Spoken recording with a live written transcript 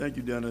Thank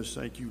you, Dennis.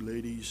 Thank you,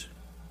 ladies,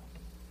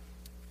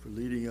 for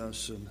leading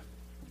us and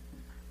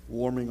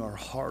warming our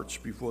hearts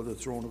before the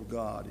throne of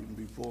God, even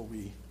before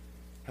we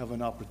have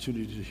an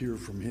opportunity to hear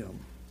from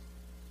Him.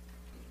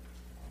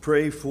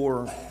 Pray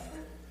for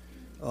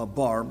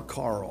Barb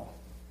Carl.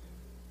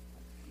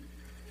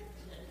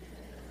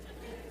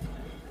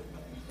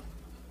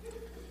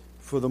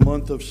 For the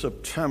month of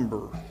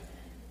September,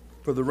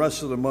 for the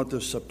rest of the month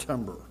of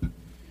September,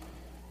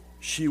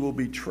 she will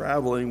be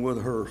traveling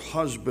with her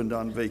husband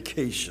on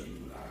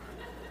vacation.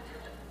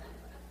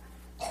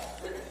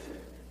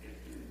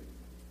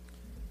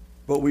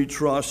 But we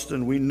trust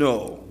and we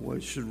know, we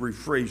should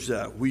rephrase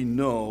that, we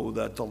know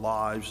that the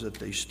lives that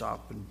they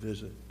stop and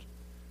visit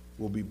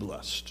will be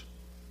blessed.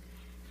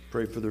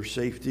 Pray for their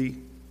safety.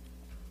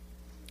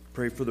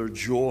 Pray for their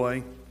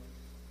joy.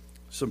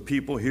 Some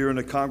people here in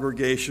the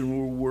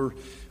congregation were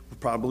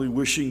probably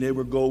wishing they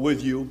would go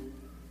with you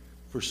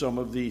for some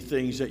of the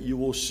things that you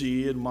will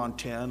see in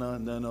Montana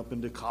and then up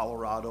into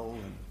Colorado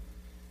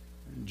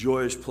and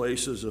joyous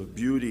places of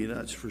beauty,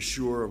 that's for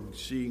sure, of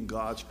seeing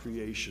God's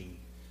creation.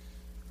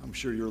 I'm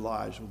sure your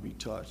lives will be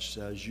touched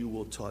as you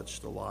will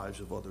touch the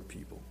lives of other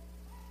people.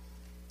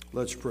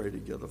 Let's pray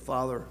together.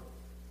 Father,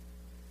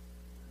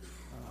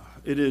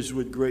 it is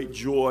with great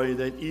joy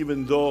that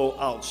even though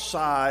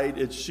outside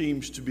it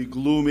seems to be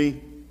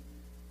gloomy,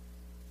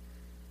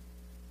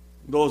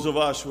 those of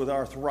us with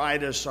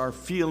arthritis are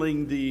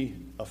feeling the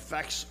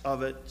effects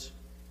of it.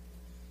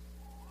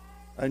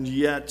 And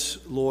yet,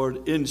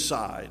 Lord,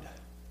 inside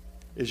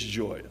is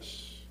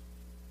joyous.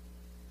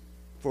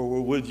 For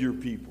we're with your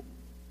people.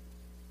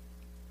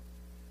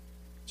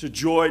 It's a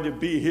joy to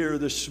be here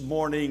this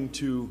morning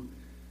to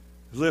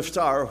lift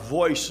our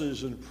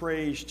voices in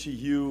praise to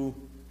you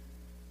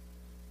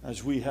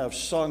as we have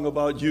sung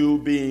about you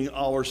being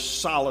our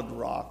solid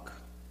rock.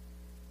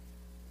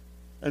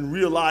 And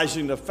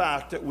realizing the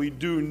fact that we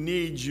do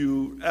need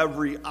you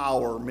every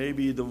hour.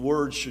 Maybe the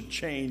word should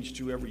change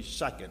to every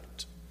second.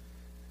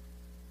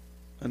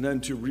 And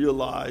then to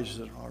realize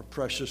that our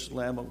precious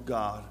Lamb of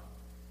God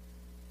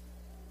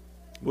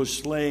was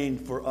slain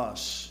for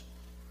us.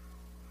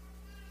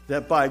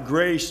 That by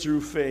grace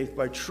through faith,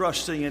 by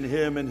trusting in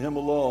Him and Him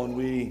alone,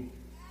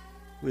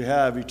 we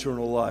have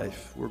eternal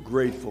life. We're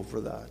grateful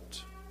for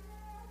that.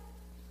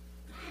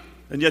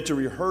 And yet to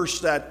rehearse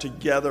that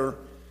together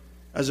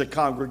as a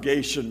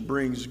congregation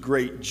brings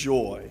great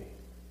joy.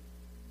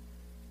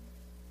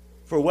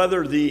 For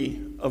whether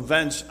the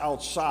events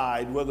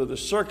outside, whether the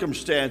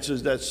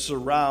circumstances that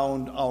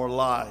surround our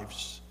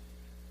lives,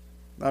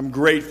 I'm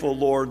grateful,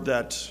 Lord,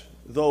 that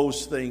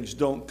those things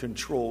don't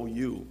control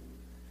you.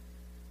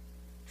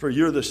 For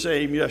you're the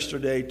same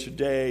yesterday,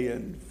 today,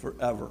 and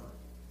forever.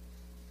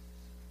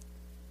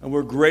 And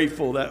we're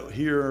grateful that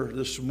here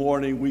this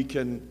morning we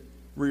can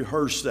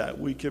rehearse that.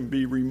 We can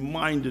be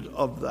reminded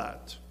of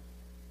that.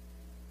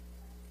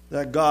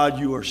 That God,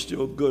 you are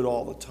still good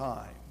all the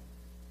time.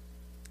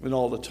 And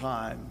all the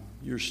time,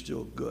 you're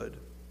still good.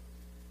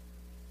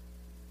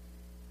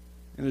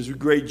 And it's with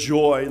great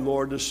joy,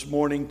 Lord, this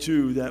morning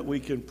too, that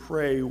we can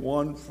pray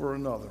one for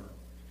another,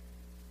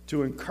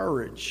 to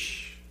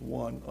encourage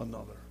one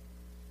another.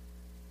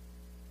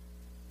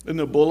 In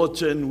the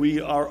bulletin,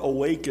 we are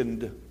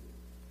awakened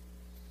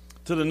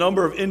to the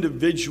number of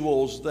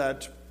individuals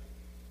that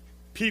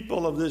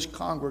people of this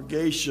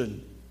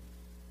congregation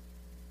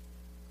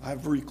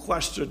I've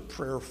requested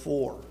prayer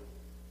for.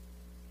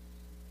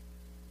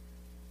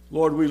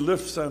 Lord, we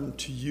lift them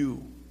to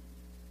you.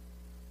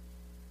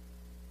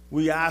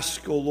 We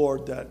ask, O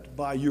Lord, that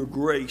by your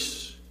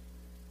grace,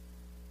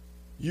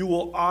 you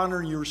will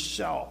honor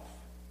yourself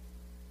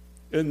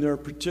in their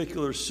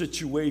particular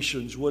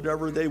situations,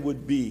 whatever they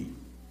would be.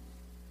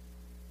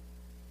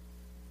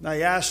 And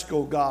I ask,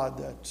 O God,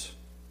 that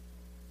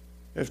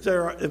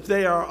if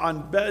they are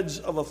on beds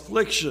of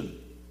affliction,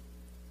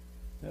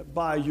 that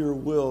by your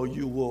will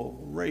you will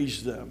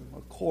raise them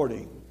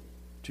according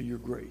to your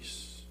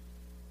grace.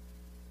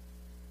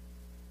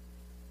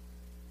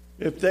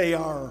 If they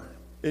are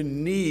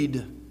in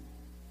need,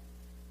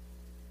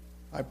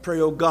 I pray,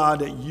 O God,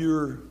 that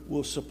you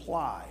will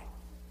supply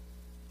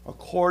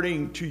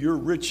according to your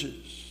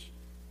riches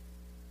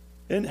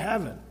in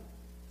heaven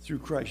through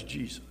Christ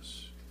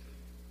Jesus.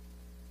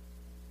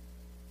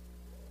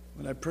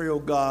 And I pray, O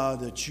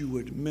God, that you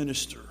would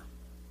minister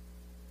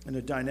in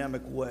a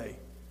dynamic way.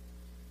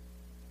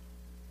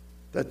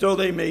 That though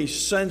they may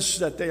sense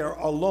that they are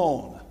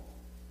alone,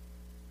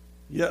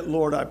 yet,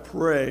 Lord, I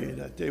pray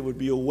that they would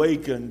be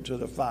awakened to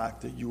the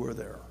fact that you are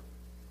there.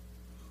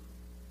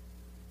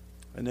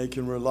 And they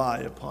can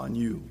rely upon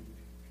you.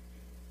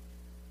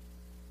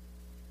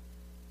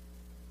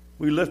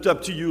 We lift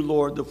up to you,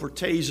 Lord, the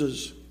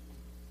Forteses.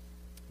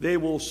 They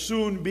will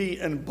soon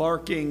be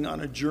embarking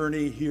on a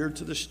journey here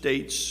to the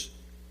States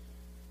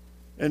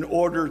in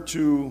order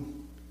to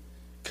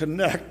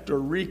connect or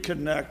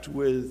reconnect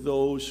with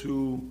those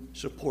who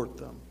support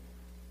them.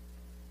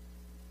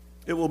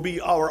 It will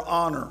be our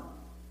honor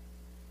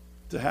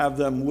to have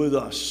them with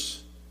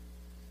us.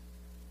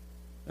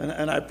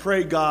 And I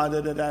pray, God,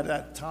 that at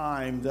that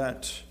time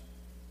that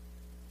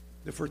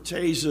the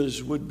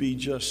Fortezas would be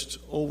just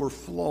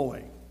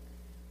overflowing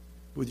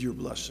with your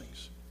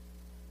blessings.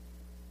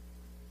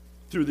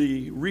 Through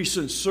the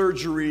recent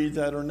surgery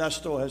that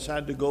Ernesto has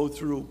had to go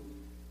through,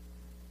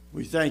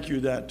 we thank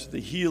you that the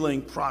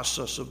healing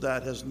process of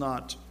that has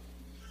not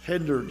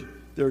hindered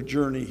their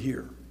journey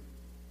here.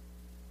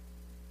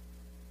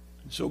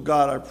 And so,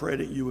 God, I pray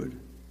that you would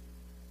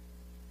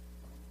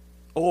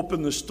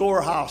open the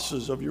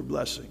storehouses of your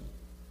blessing.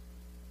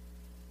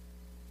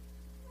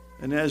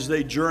 And as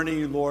they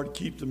journey, Lord,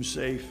 keep them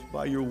safe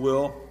by your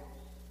will.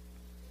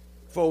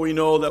 For we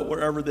know that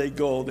wherever they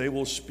go, they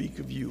will speak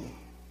of you.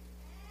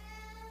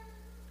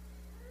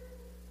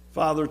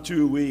 Father,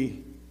 too,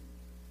 we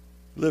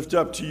lift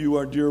up to you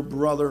our dear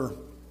brother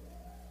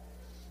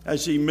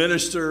as he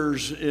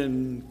ministers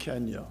in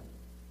Kenya.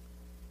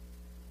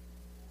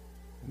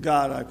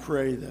 God, I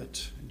pray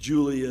that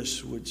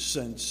Julius would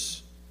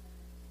sense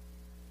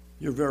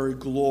your very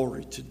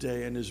glory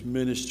today in his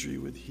ministry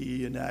with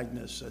he and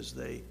Agnes as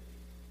they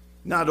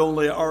not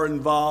only are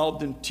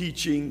involved in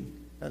teaching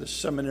at a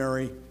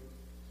seminary,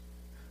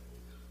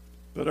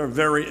 but are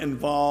very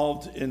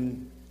involved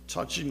in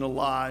touching the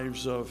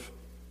lives of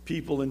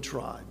people and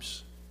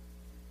tribes.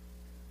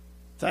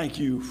 Thank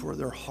you for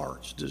their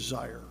heart's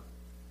desire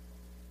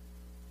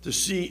to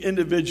see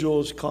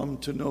individuals come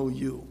to know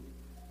you.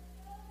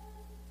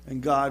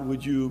 And God,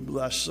 would you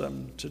bless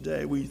them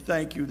today? We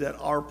thank you that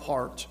our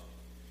part,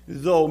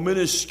 though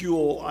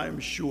minuscule, I'm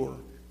sure,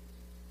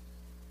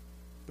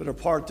 but a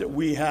part that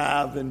we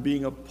have in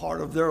being a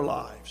part of their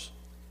lives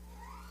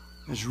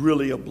is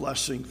really a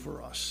blessing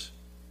for us.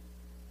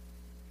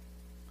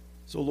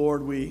 So,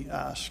 Lord, we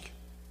ask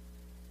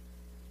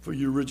for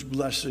your rich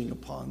blessing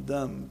upon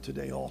them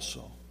today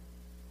also.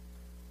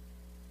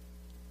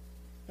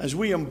 As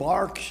we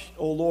embark,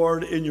 O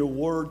Lord, in your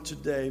word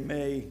today,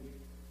 may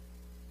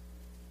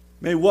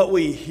what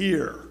we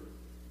hear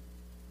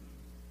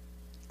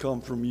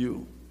come from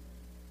you.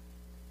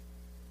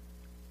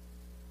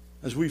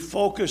 As we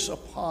focus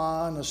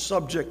upon a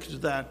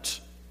subject that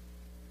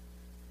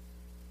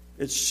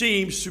it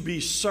seems to be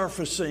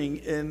surfacing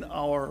in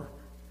our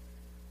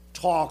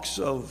talks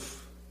of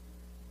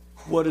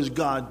what is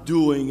God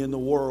doing in the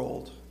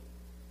world.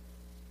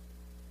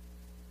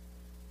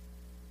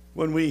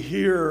 When we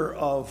hear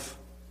of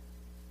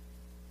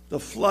the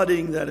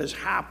flooding that has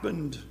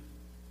happened,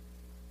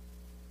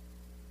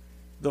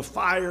 the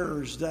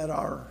fires that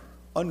are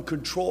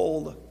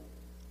uncontrolled,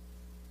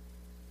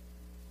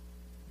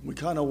 we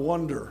kind of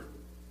wonder,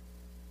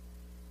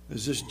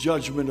 is this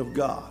judgment of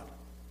God?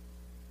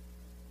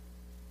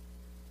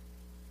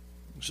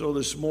 So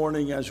this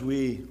morning, as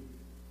we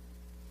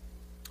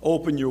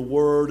open your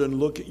word and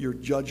look at your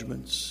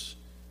judgments,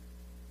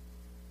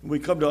 we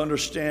come to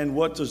understand,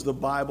 what does the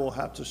Bible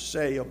have to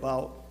say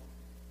about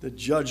the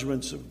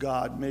judgments of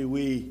God? May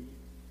we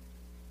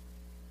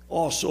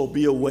also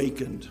be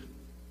awakened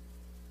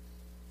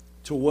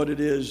to what it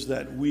is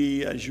that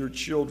we as your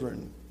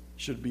children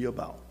should be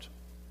about.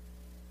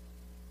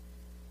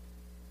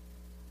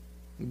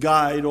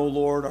 Guide, O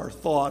Lord, our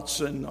thoughts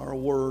and our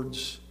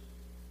words.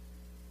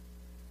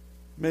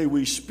 May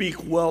we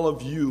speak well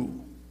of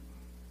you.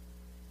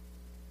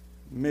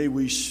 May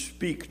we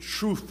speak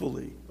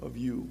truthfully of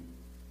you.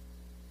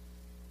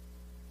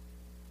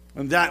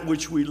 And that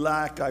which we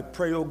lack, I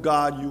pray, O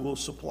God, you will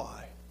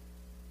supply.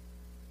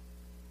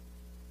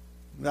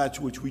 That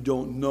which we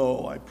don't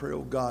know, I pray,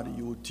 O God, that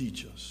you will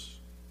teach us.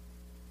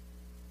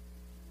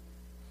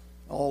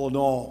 All in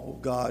all, O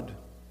God,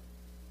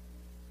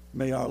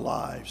 may our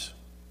lives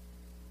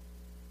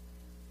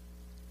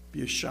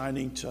be a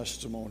shining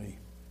testimony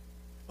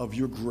of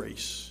your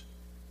grace.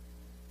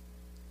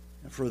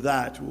 And for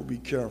that, we'll be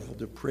careful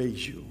to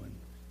praise you and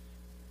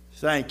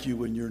thank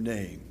you in your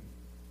name.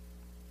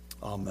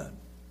 Amen.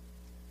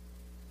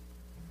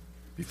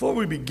 Before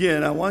we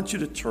begin, I want you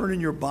to turn in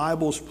your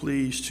Bibles,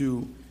 please,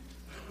 to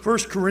 1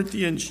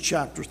 Corinthians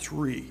chapter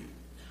 3.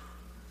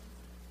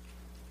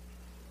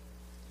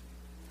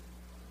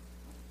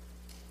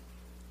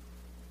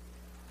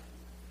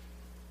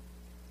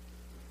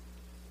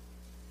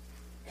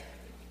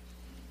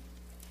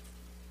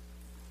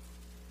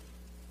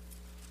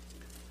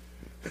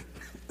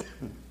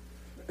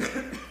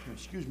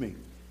 Excuse me.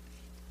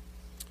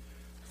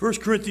 1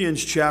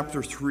 Corinthians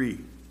chapter 3.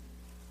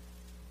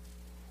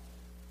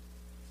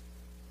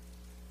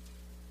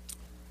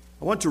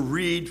 I want to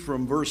read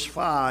from verse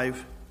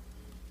 5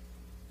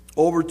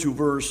 over to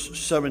verse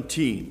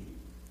 17.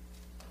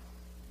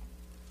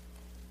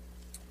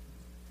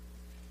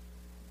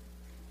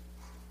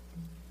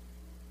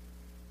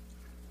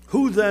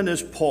 Who then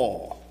is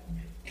Paul?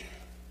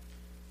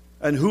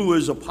 And who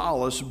is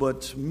Apollos,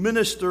 but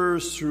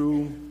ministers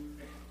through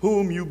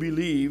whom you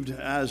believed,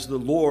 as the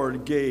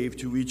Lord gave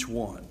to each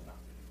one?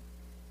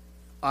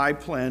 I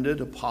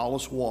planted,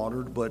 Apollos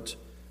watered, but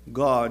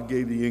God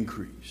gave the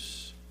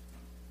increase.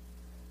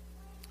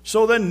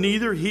 So then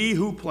neither he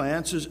who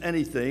plants is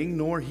anything,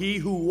 nor he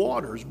who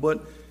waters,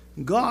 but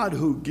God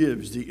who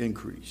gives the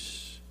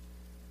increase.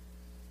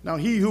 Now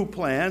he who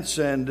plants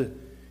and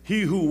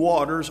he who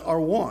waters are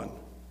one,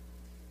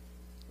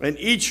 and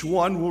each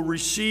one will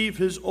receive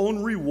his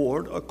own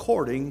reward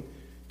according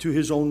to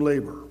his own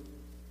labor.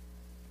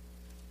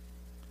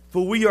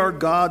 For we are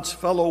God's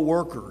fellow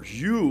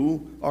workers.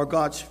 You are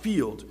God's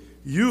field.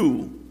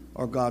 You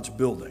are God's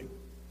building.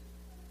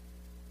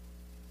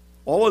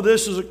 All of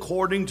this is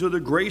according to the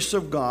grace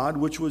of God,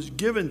 which was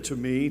given to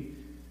me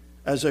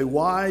as a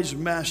wise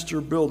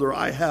master builder.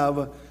 I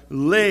have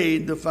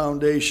laid the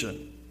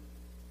foundation,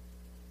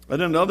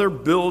 and another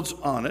builds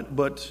on it,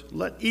 but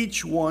let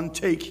each one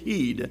take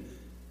heed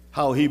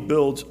how he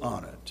builds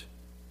on it.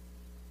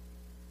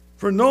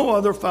 For no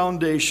other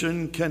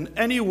foundation can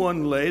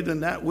anyone lay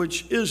than that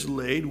which is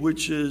laid,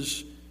 which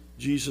is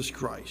Jesus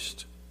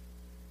Christ.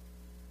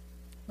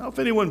 Now, if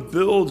anyone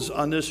builds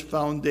on this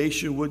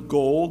foundation with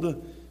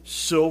gold,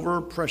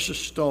 silver, precious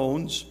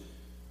stones,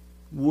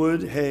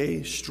 wood,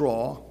 hay,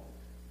 straw,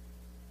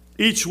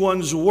 each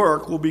one's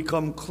work will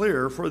become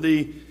clear, for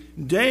the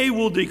day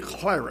will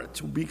declare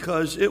it,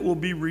 because it will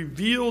be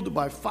revealed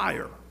by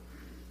fire.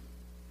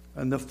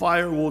 And the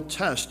fire will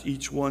test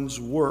each one's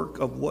work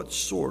of what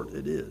sort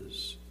it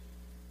is.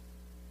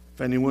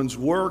 If anyone's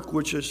work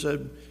which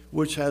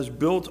has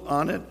built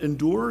on it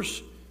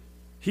endures,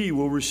 he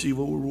will receive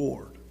a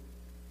reward.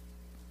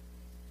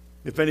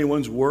 If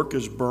anyone's work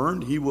is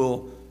burned, he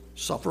will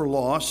suffer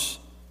loss,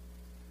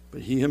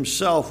 but he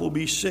himself will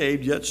be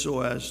saved, yet so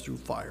as through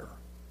fire.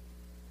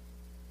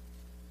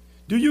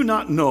 Do you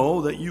not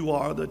know that you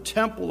are the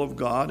temple of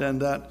God,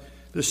 and that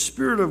the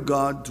Spirit of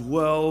God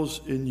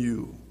dwells in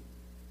you?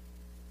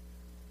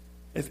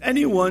 If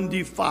anyone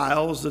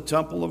defiles the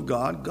temple of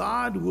God,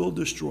 God will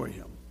destroy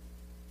him.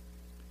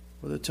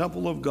 For the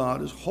temple of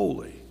God is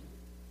holy,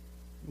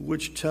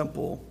 which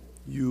temple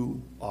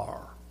you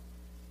are.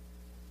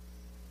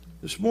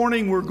 This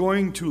morning we're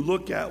going to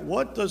look at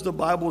what does the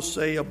Bible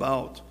say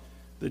about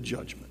the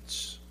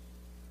judgments.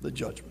 The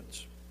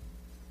judgments.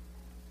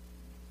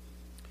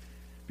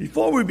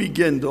 Before we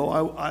begin, though,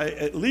 I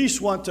at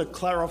least want to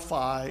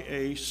clarify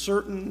a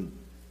certain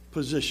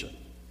position.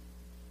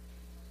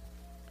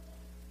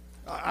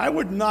 I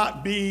would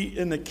not be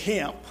in the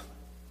camp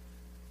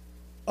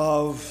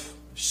of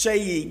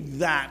saying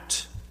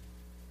that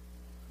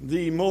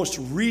the most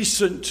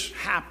recent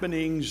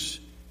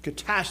happenings,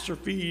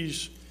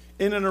 catastrophes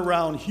in and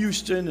around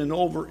Houston and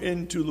over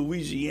into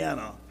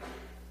Louisiana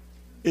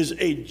is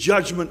a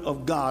judgment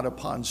of God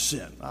upon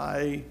sin.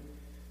 I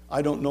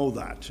don't know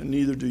that, and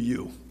neither do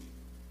you.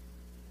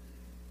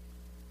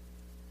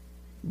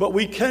 But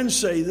we can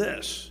say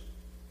this,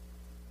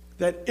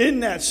 that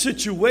in that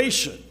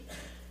situation,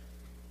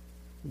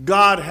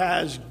 God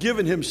has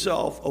given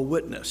himself a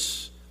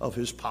witness of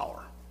his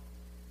power.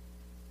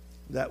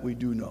 That we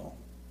do know.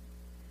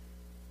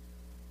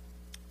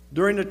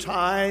 During the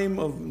time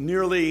of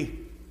nearly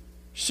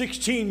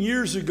 16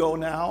 years ago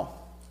now,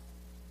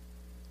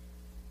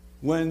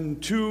 when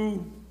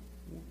two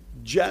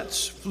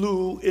jets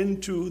flew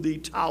into the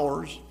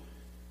towers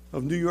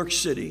of New York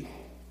City,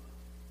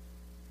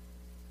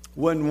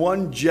 when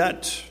one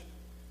jet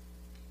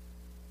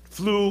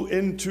flew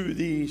into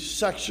the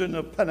section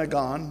of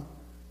Pentagon,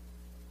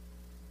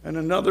 and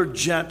another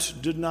jet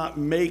did not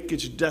make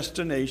its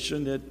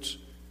destination. It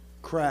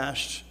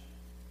crashed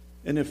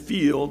in a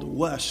field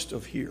west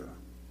of here.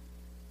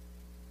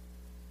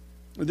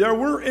 There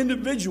were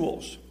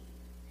individuals.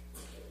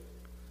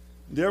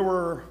 There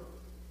were,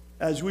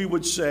 as we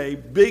would say,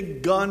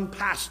 big gun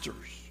pastors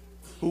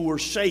who were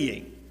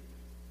saying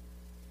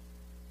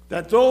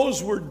that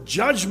those were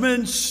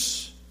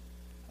judgments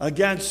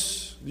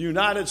against the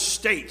United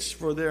States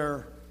for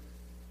their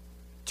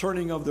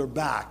turning of their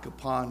back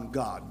upon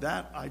God.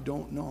 That I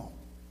don't know.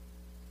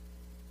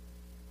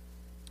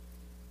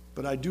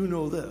 But I do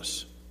know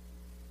this,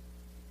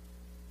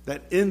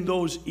 that in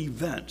those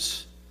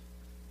events,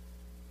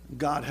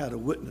 God had a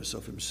witness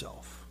of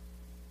himself.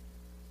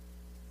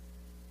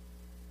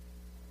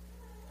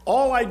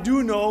 All I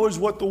do know is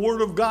what the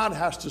Word of God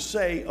has to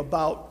say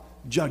about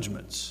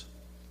judgments.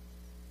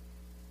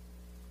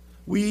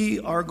 We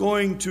are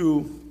going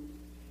to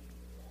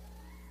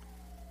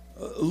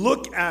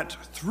look at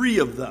 3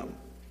 of them.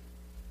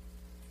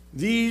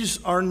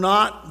 These are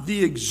not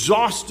the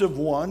exhaustive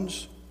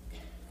ones,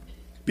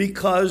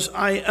 because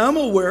I am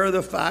aware of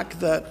the fact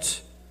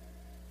that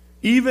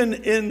even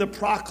in the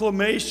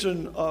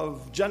proclamation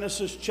of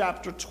Genesis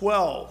chapter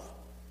 12,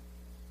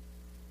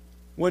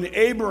 when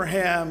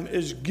Abraham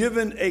is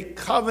given a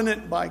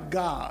covenant by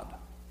God,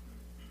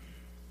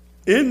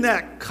 in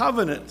that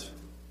covenant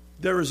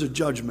there is a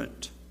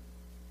judgment.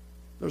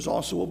 There's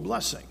also a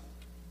blessing.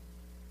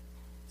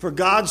 For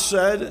God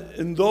said,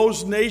 in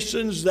those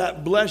nations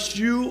that bless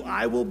you,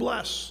 I will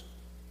bless.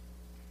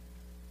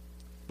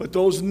 But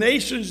those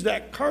nations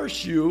that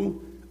curse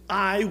you,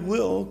 I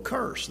will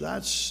curse.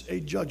 That's a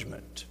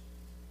judgment.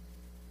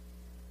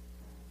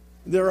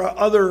 There are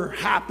other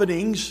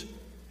happenings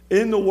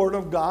in the Word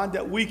of God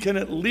that we can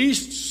at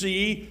least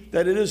see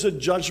that it is a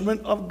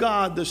judgment of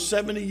God. The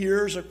 70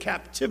 years of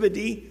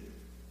captivity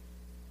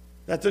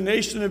that the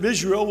nation of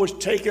Israel was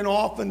taken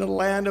off in the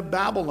land of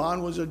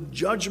Babylon was a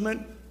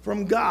judgment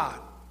from God.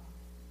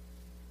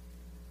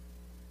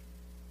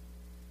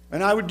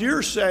 And I would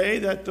dare say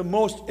that the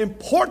most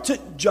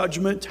important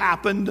judgment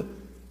happened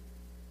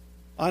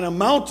on a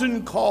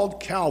mountain called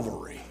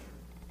Calvary,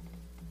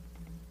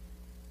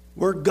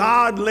 where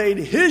God laid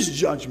his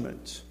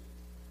judgment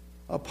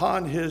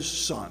upon his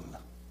Son,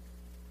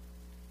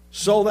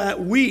 so that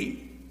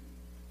we,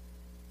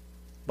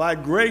 by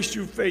grace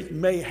through faith,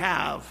 may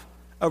have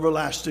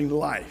everlasting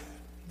life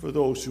for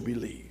those who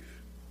believe.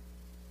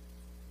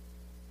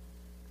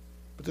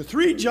 But the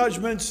three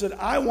judgments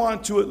that I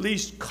want to at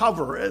least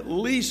cover, at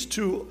least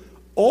to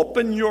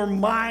open your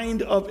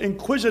mind of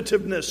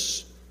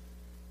inquisitiveness,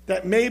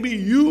 that maybe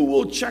you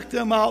will check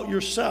them out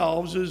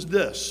yourselves, is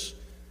this.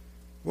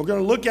 We're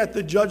going to look at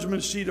the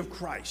judgment seat of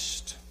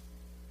Christ.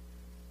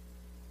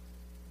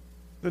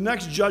 The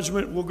next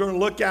judgment we're going to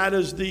look at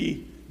is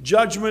the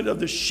judgment of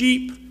the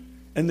sheep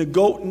and the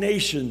goat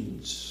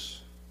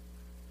nations.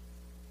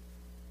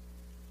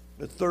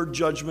 The third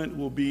judgment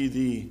will be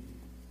the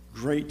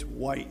great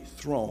white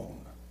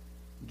throne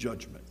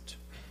judgment.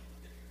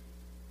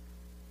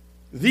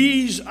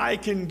 These, I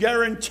can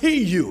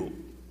guarantee you,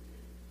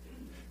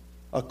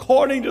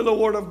 according to the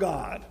Word of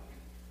God,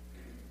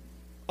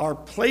 are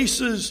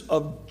places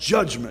of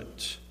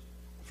judgment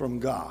from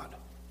God.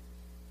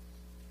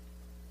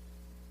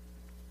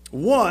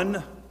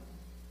 One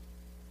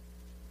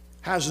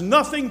has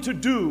nothing to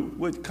do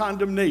with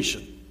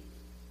condemnation.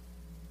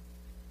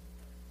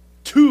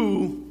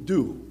 Two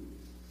do.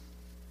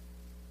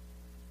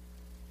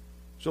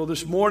 So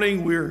this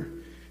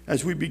morning,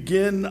 as we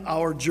begin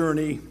our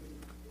journey,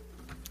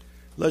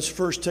 let's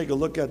first take a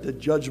look at the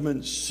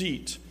judgment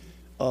seat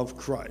of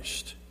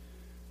Christ.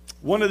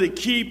 One of the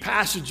key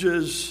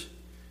passages,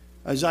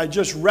 as I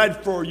just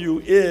read for you,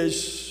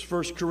 is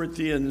 1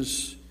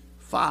 Corinthians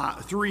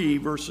 3,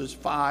 verses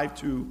 5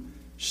 to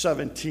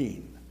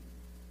 17.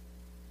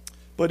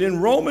 But in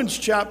Romans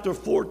chapter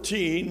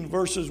 14,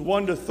 verses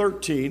 1 to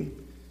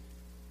 13,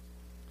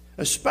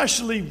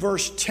 especially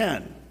verse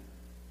 10,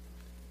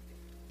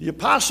 the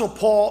Apostle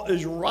Paul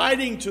is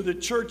writing to the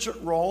church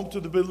at Rome, to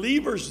the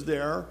believers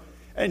there,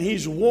 and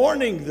he's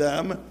warning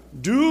them,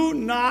 do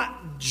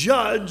not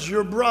judge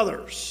your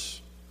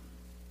brothers.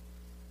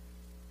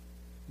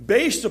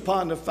 Based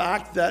upon the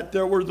fact that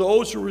there were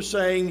those who were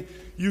saying,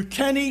 you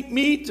can eat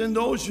meat, and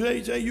those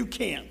who say you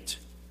can't.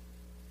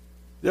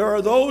 There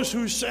are those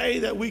who say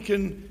that we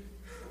can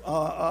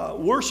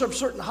worship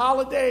certain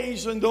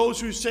holidays, and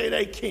those who say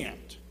they can't.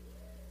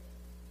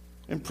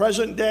 In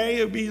present day,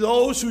 it would be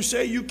those who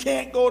say you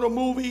can't go to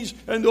movies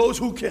and those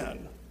who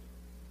can.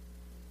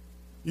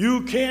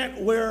 You can't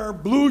wear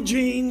blue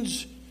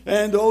jeans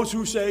and those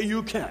who say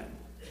you can.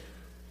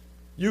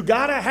 You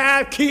got to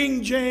have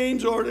King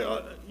James,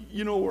 or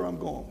you know where I'm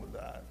going with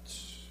that.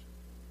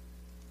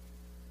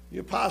 The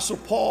Apostle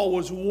Paul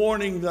was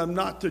warning them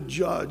not to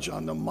judge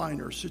on the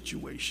minor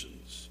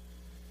situations.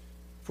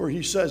 For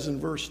he says in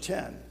verse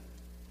 10,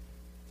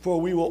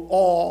 for we will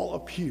all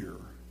appear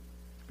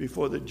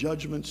before the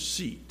judgment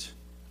seat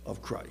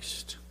of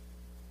Christ.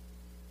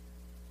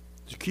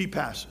 It's a key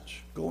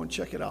passage. Go and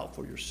check it out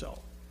for yourself.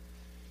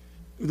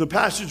 The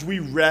passage we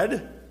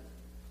read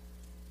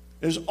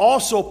is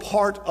also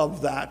part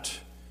of that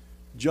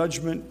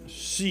judgment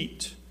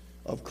seat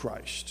of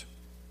Christ.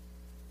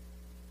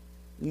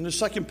 And the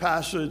second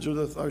passage,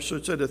 or I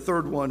should say the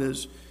third one,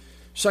 is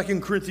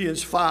 2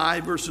 Corinthians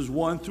 5, verses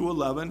 1 through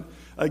 11.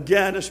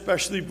 Again,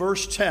 especially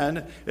verse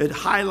 10, it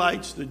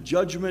highlights the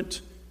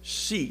judgment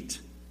seat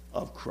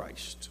of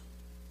Christ.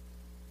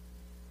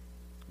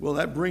 Well,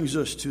 that brings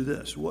us to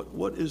this.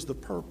 What is the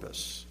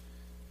purpose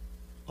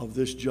of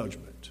this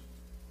judgment?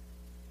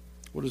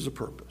 What is the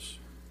purpose?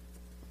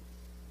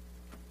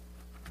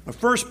 The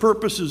first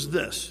purpose is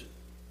this: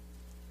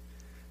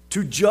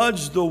 to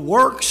judge the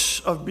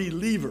works of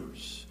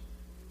believers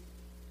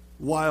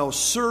while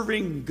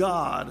serving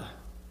God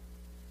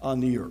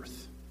on the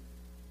earth.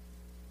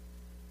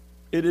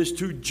 It is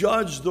to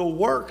judge the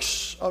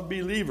works of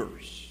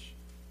believers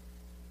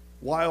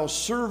while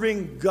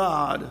serving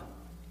God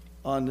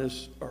on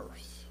this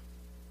earth.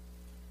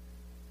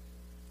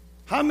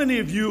 How many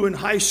of you in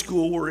high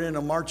school were in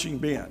a marching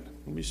band?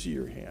 Let me see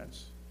your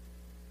hands.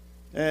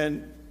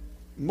 And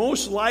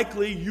most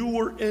likely you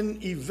were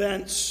in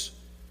events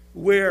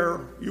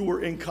where you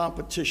were in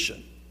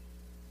competition.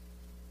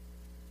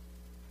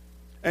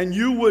 And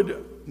you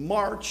would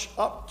march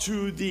up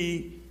to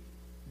the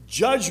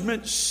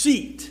judgment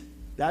seat.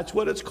 That's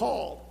what it's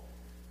called.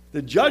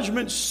 The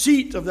judgment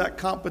seat of that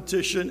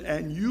competition,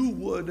 and you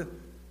would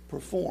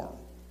perform.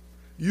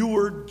 You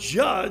were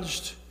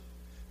judged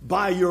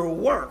by your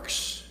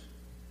works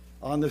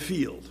on the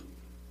field.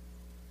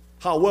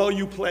 How well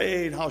you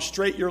played, how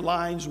straight your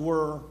lines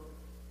were,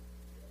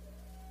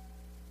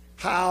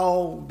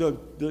 how the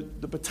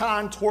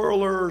baton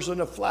twirlers and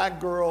the flag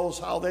girls,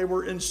 how they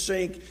were in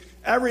sync,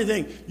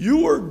 everything.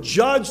 You were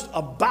judged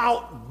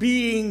about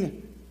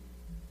being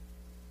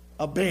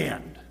a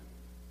band,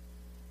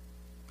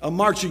 a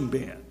marching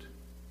band.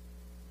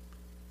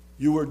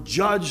 You were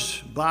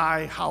judged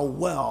by how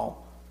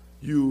well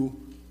you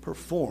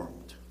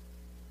performed.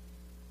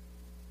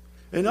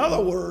 In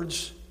other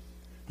words,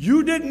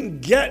 You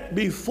didn't get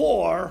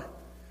before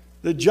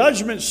the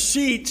judgment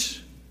seat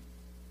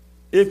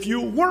if you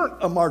weren't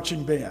a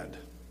marching band.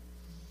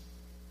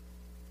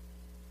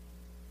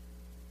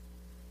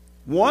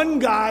 One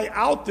guy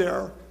out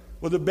there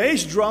with a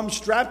bass drum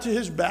strapped to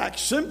his back,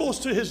 cymbals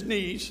to his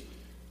knees,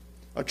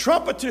 a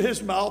trumpet to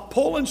his mouth,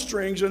 pulling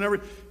strings and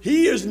everything.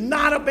 He is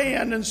not a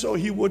band, and so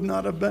he would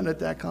not have been at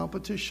that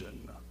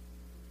competition.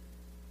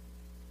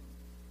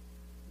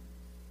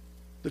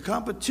 The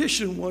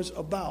competition was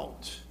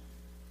about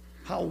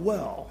how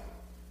well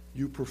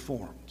you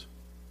performed.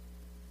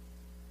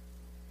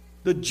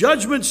 The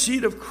judgment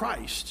seat of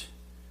Christ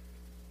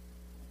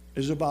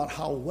is about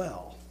how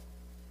well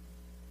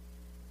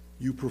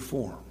you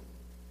perform.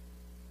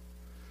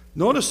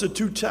 Notice the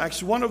two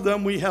texts. One of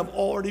them we have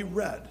already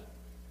read,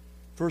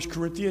 1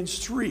 Corinthians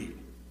 3.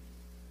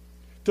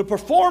 The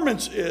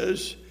performance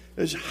is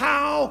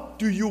how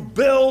do you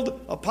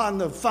build upon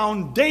the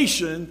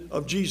foundation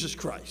of Jesus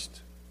Christ?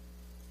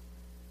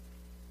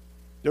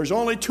 There's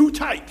only two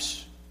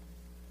types: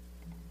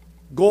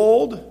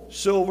 gold,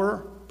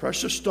 silver,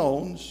 precious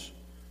stones,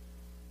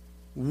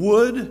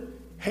 wood,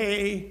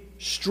 hay,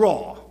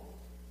 straw.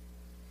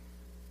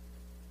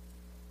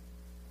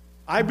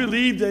 I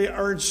believe they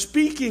are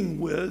speaking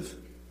with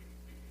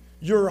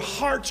your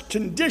heart's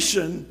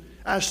condition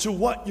as to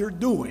what you're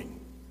doing.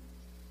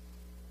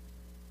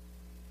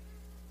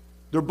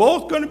 They're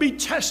both going to be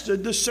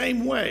tested the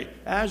same way,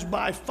 as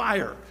by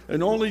fire.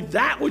 And only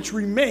that which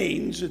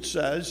remains, it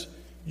says,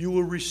 you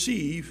will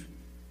receive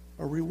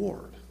a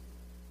reward.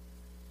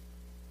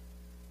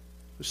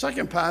 The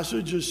second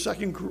passage is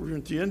 2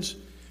 Corinthians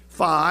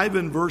 5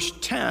 and verse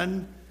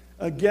 10.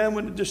 Again,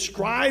 when it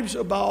describes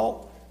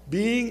about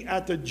being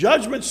at the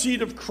judgment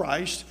seat of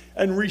Christ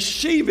and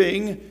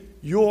receiving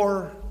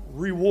your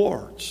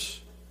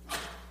rewards.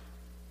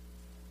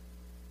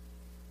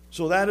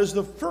 So that is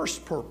the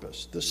first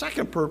purpose. The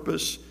second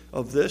purpose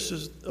of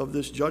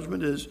this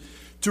judgment is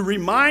to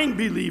remind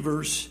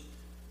believers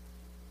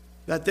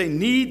that they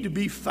need to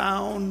be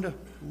found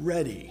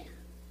ready.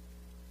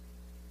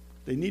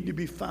 They need to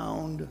be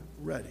found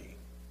ready.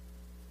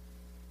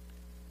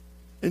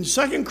 In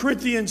 2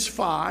 Corinthians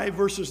 5,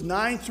 verses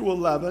 9 through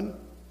 11,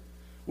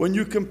 when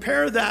you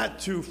compare that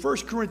to 1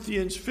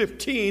 Corinthians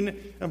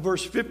 15 and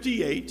verse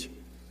 58,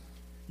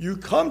 you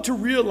come to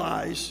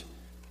realize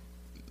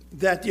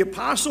that the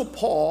Apostle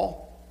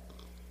Paul,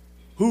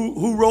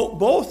 who wrote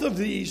both of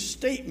these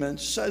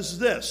statements, says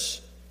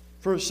this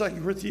for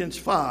 2 Corinthians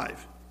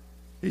 5.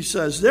 He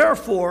says,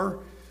 therefore,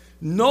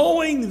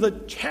 knowing the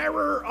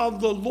terror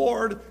of the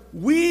Lord,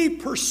 we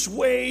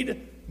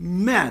persuade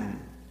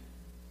men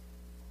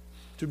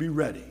to be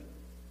ready.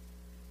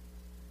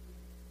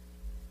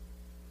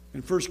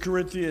 In 1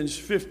 Corinthians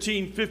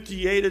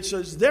 15:58, it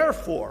says,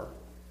 therefore,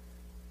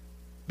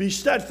 be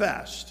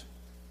steadfast,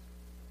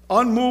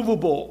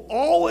 unmovable,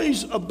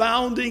 always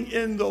abounding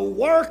in the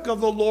work of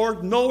the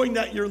Lord, knowing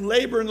that your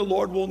labor in the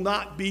Lord will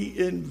not be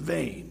in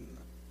vain.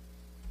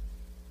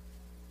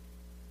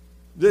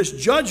 This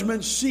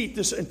judgment seat,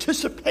 this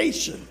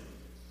anticipation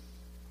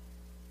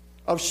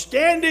of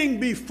standing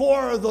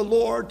before the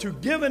Lord to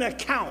give an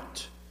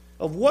account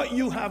of what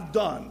you have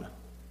done,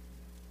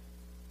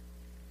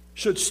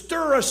 should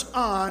stir us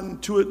on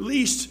to at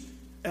least,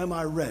 am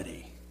I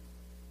ready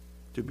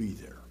to be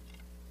there?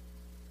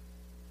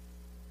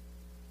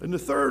 And the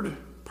third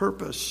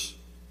purpose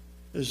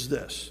is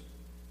this: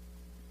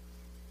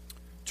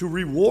 to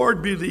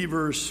reward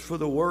believers for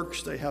the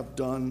works they have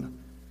done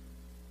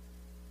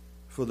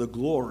for the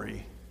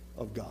glory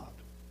of God.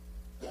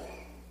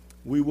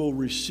 We will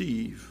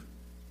receive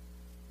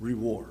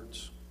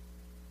rewards.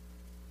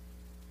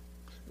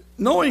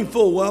 Knowing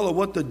full well of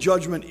what the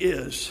judgment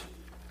is,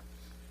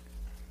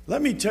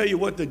 let me tell you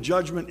what the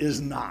judgment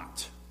is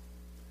not.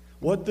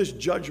 What this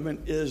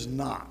judgment is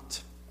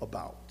not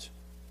about.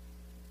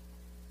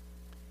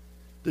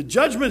 The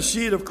judgment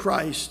seat of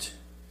Christ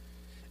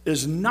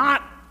is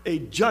not a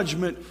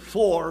judgment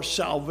for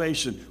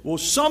salvation. Will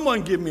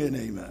someone give me an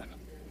amen?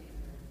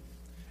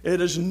 It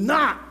is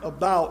not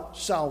about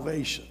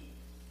salvation.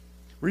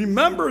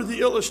 Remember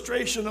the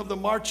illustration of the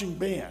marching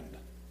band.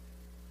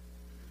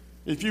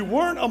 If you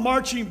weren't a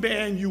marching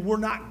band, you were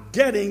not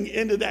getting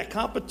into that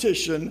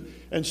competition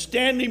and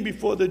standing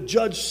before the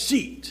judge's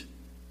seat.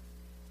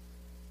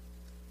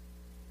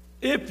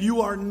 If you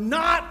are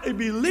not a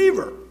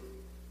believer,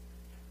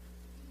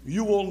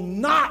 you will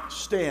not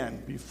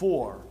stand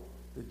before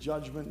the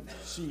judgment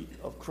seat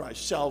of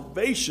Christ.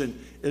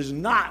 Salvation is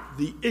not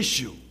the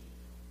issue.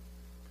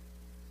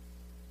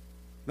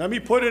 Let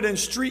me put it in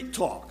street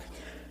talk.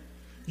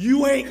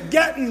 You ain't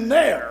getting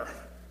there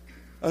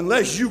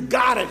unless you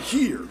got it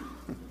here.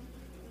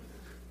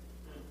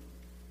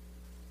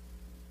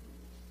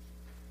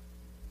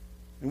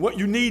 And what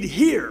you need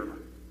here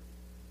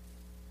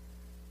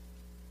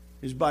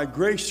is by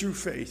grace through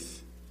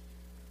faith,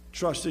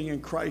 trusting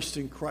in Christ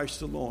and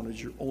Christ alone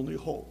as your only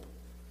hope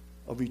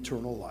of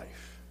eternal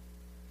life.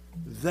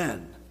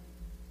 Then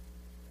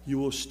you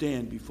will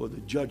stand before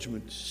the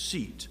judgment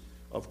seat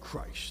of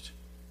Christ.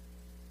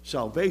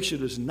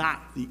 Salvation is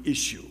not the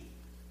issue.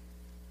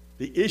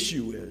 The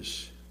issue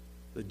is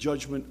the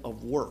judgment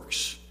of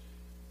works,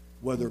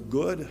 whether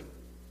good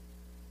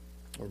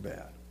or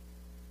bad.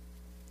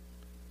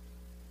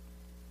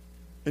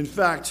 In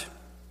fact,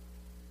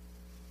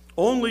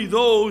 only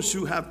those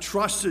who have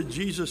trusted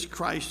Jesus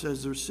Christ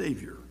as their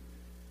Savior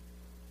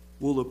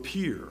will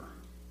appear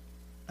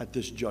at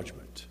this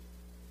judgment.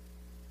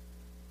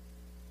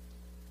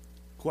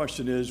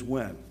 Question is,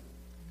 when?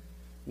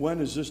 When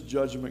is this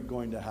judgment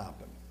going to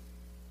happen?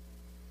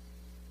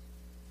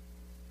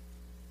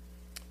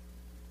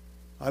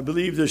 I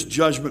believe this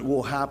judgment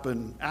will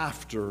happen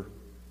after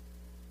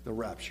the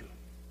rapture.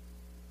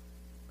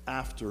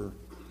 After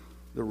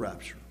the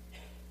rapture.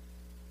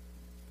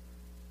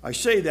 I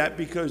say that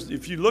because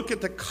if you look at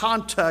the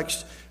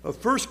context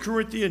of 1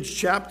 Corinthians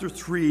chapter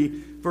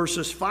 3,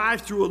 verses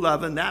 5 through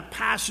 11, that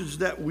passage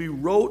that we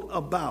wrote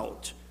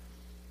about,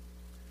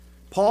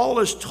 Paul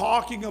is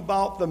talking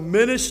about the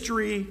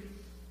ministry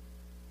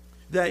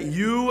that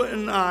you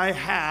and I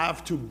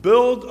have to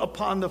build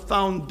upon the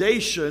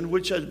foundation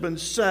which has been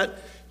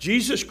set,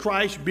 Jesus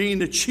Christ being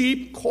the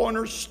chief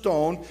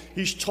cornerstone.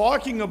 He's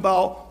talking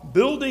about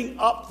building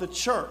up the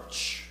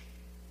church.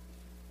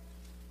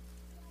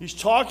 He's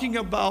talking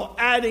about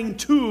adding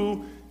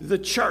to the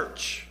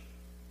church.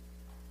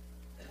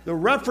 The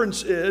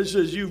reference is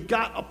you've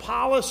got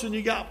Apollos and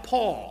you got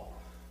Paul.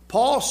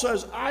 Paul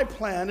says, I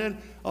planted,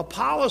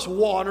 Apollos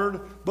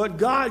watered, but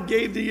God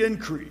gave the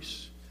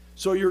increase.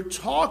 So you're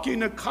talking,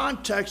 the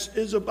context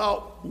is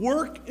about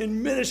work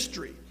and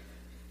ministry.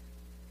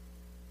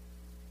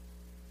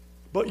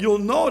 But you'll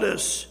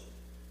notice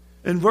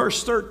in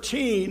verse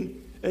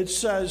 13, it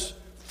says,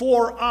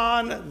 for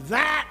on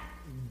that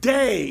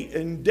day,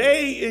 and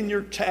day in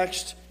your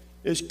text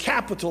is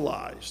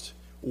capitalized.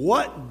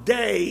 What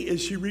day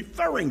is he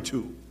referring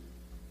to?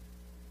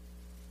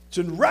 It's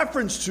in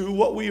reference to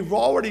what we've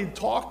already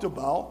talked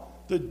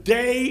about, the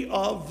day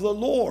of the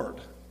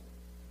Lord.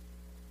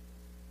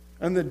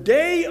 And the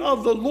day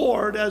of the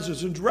Lord, as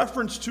is in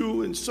reference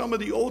to in some of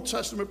the Old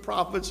Testament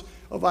prophets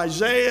of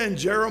Isaiah and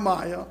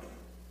Jeremiah,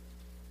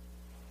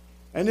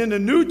 and in the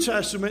New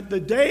Testament, the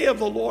day of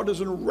the Lord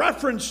is in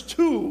reference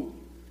to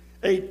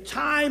a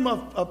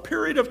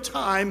period of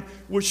time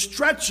which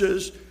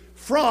stretches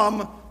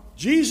from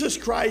Jesus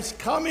Christ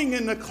coming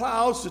in the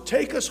clouds to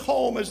take us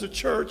home as the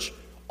church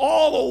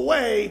all the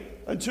way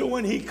until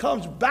when he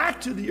comes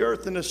back to the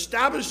earth and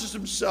establishes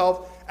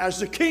himself as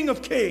the King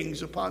of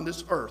Kings upon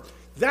this earth.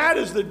 That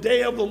is the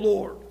day of the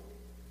Lord.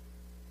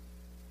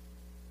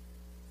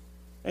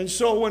 And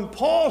so when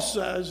Paul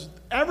says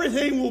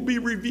everything will be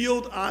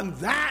revealed on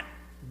that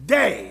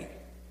day,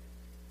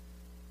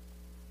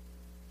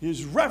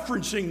 he's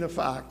referencing the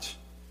fact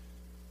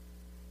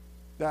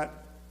that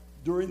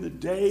during the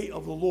day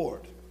of the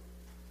Lord,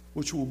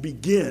 which will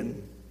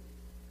begin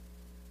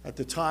at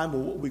the time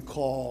of what we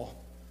call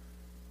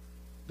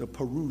the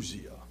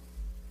parousia,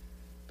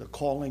 the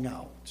calling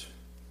out,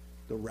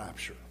 the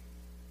rapture.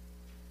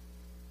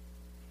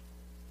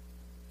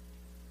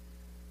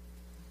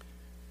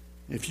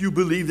 If you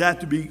believe that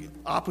to be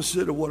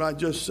opposite of what I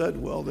just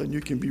said, well, then you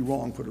can be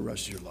wrong for the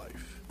rest of your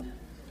life.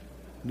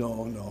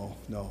 No,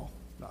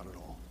 not at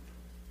all.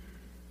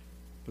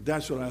 But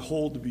that's what I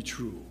hold to be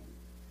true.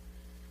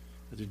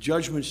 That the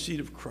judgment seat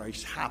of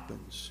Christ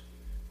happens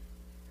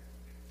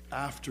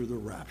after the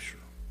rapture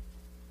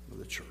of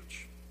the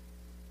church.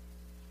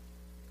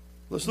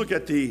 Let's look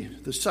at the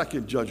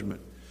second judgment.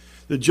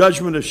 The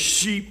judgment of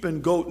sheep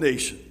and goat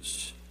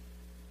nations.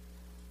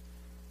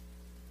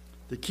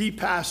 The key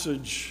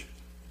passage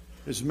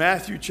is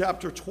Matthew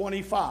chapter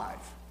 25,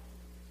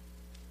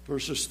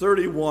 verses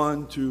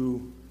 31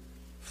 to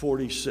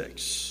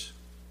 46.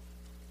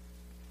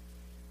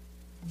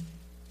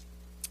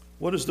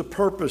 What is the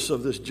purpose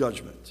of this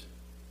judgment?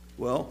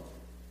 Well,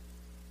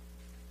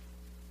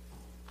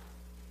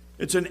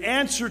 it's an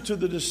answer to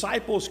the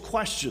disciples'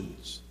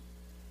 questions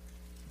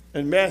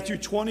in Matthew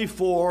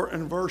 24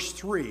 and verse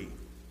 3.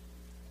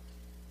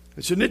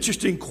 It's an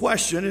interesting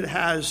question. It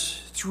has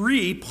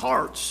three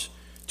parts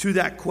to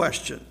that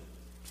question.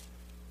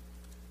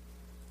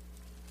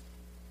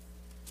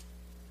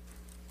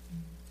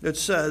 It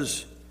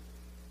says,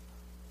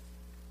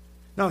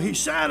 now he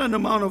sat on the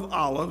Mount of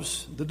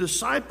Olives. The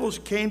disciples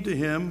came to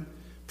him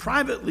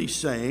privately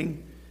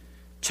saying,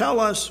 tell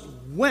us,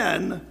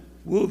 when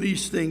will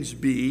these things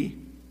be?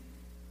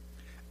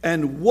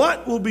 And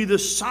what will be the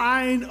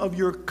sign of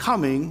your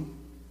coming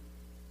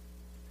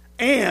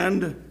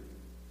and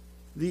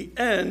the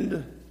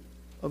end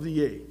of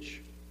the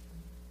age?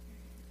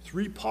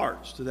 Three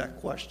parts to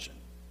that question.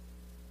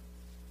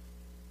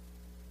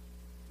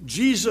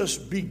 Jesus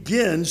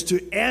begins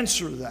to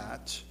answer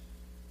that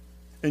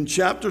in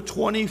chapter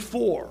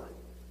 24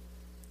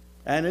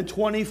 and in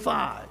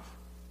 25.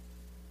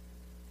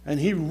 And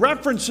he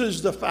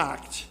references the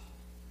fact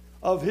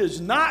of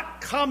his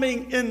not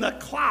coming in the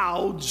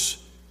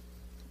clouds,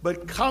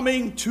 but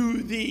coming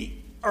to the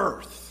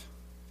earth.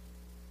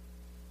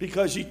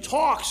 Because he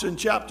talks in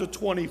chapter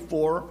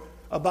 24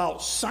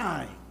 about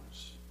signs.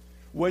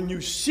 When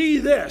you see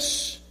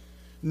this,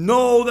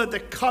 know that the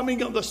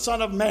coming of the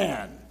Son of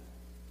Man,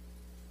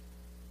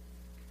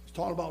 it's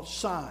talking about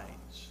signs.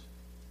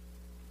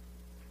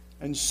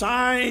 And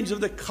signs of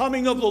the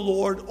coming of the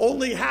Lord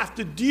only have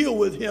to deal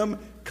with him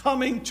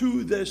coming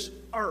to this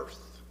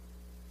earth,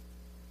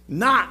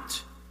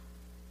 not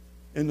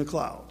in the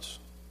clouds.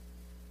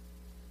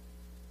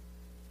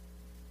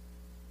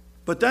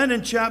 But then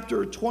in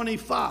chapter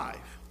 25,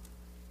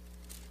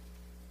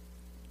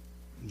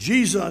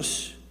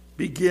 Jesus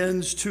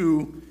begins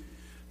to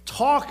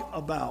talk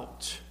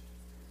about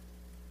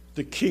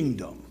the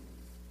kingdom,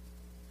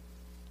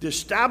 the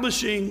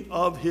establishing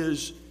of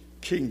his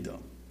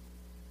kingdom.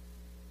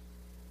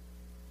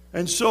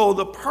 And so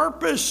the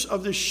purpose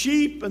of the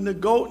sheep and the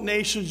goat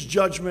nation's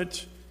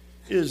judgment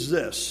is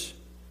this: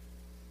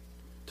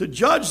 to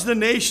judge the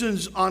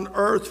nations on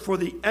earth for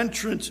the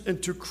entrance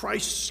into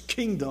Christ's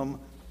kingdom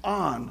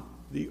on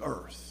the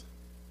earth.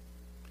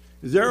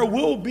 There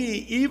will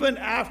be, even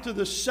after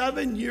the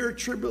 7-year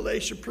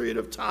tribulation period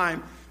of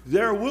time,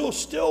 there will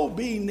still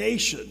be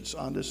nations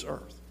on this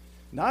earth.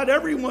 Not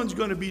everyone's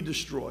going to be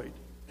destroyed.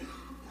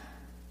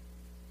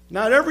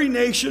 Not every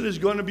nation is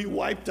going to be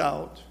wiped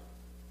out.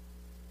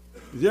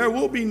 There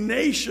will be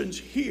nations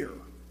here,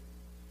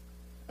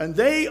 and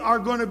they are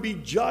going to be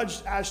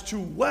judged as to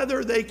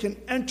whether they can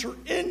enter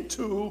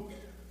into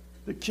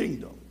the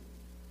kingdom.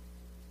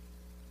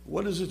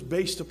 What is it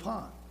based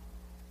upon?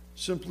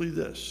 Simply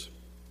this: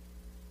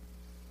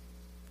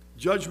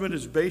 judgment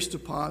is based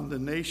upon the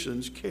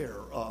nation's care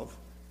of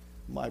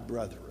my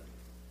brethren.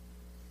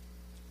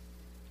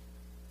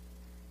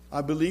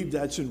 I believe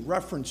that's in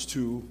reference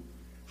to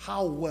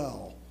how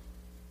well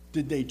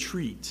did they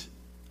treat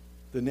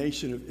the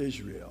nation of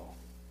Israel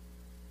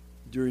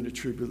during the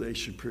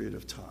tribulation period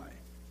of time.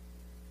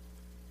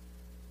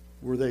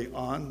 Were they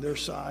on their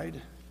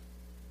side,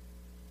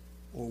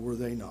 or were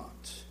they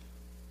not?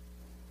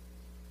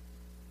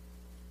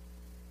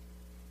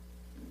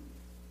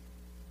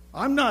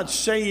 I'm not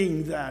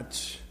saying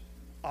that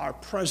our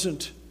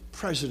present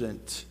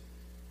president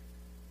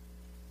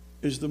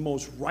is the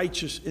most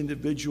righteous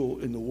individual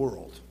in the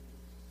world,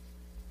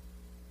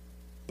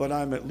 but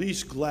I'm at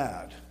least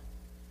glad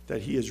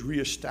that he has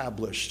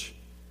reestablished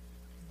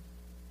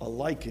a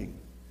liking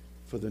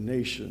for the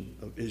nation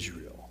of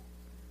Israel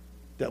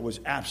that was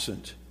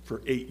absent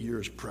for 8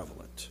 years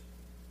prevalent.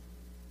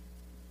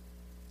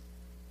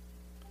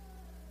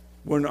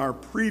 When our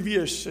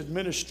previous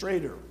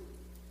administrator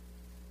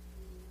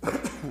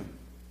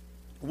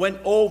went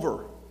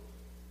over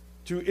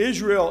to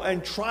Israel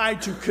and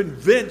tried to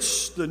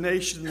convince the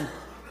nation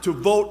to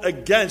vote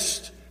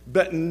against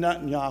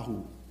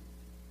Netanyahu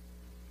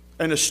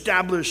and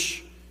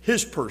establish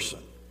his person.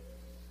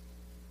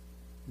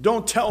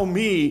 Don't tell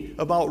me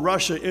about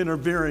Russia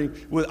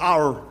interfering with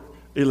our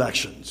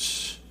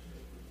elections.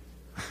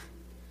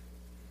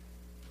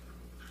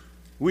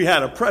 We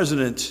had a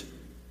president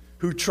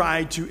who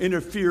tried to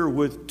interfere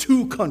with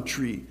 2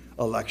 country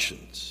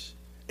elections,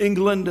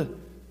 England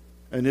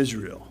and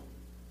Israel.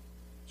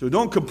 So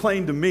don't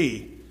complain to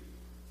me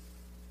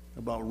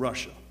about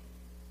Russia.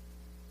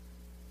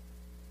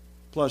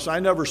 Plus, I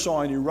never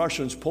saw any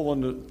Russians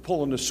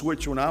pulling the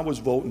switch when I was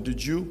voting.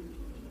 Did you?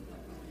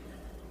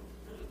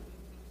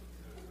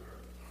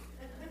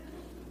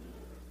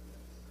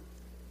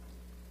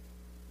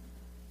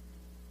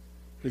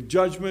 The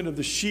judgment of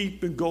the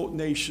sheep and goat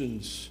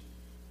nations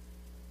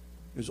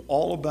is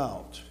all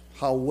about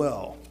how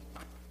well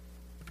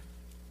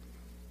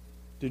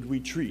did we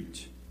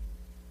treat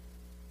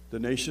the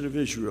nation of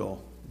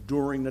Israel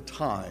during the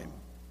time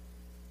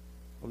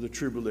of the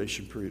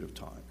tribulation period of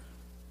time.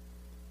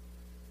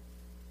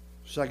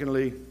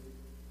 Secondly,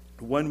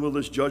 when will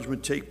this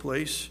judgment take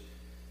place?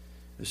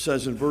 It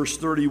says in verse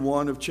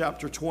 31 of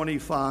chapter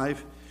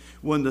 25,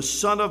 when the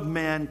Son of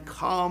Man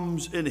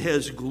comes in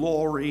his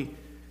glory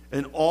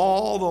and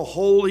all the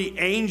holy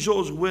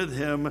angels with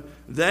him,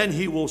 then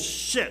he will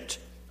sit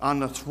on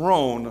the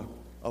throne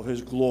of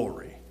his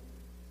glory.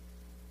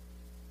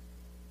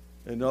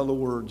 In other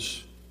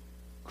words,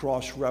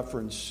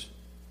 cross-reference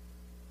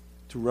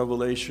to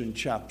Revelation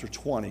chapter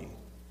 20,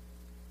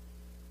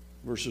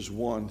 verses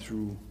 1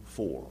 through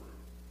 4.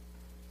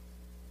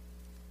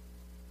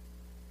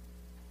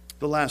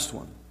 The last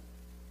one.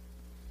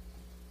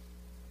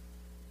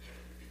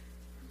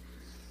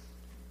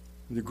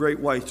 The great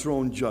white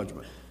throne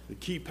judgment. The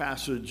key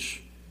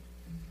passage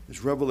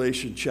is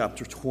Revelation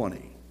chapter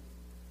 20.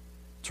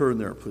 Turn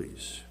there,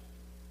 please.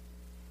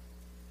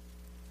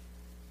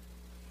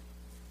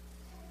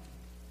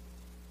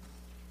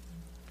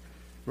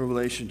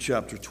 Revelation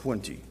chapter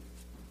 20,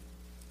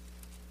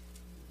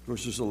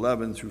 verses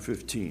 11 through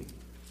 15.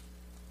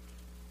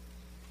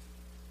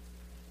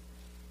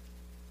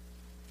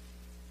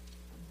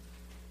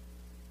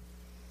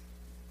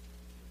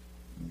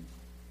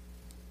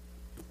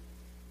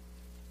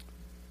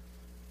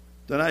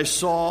 Then I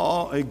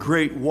saw a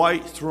great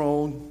white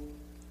throne,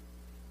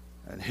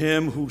 and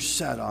him who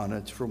sat on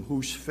it, from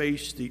whose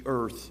face the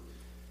earth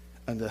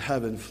and the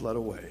heaven fled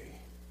away.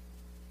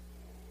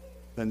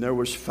 And there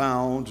was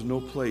found no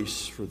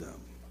place for them.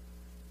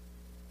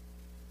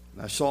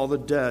 And I saw the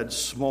dead,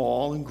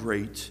 small and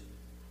great,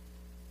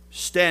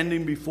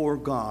 standing before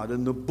God,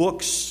 and the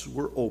books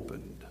were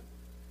opened.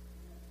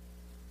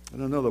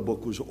 And another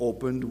book was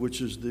opened,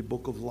 which is the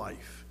book of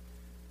life.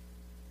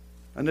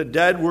 And the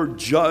dead were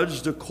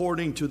judged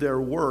according to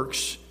their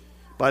works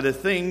by the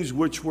things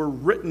which were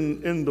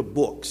written in the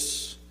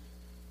books.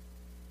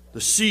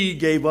 The sea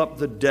gave up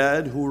the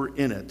dead who were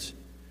in it,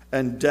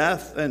 and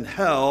death and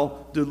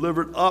hell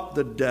delivered up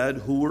the dead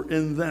who were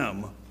in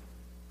them.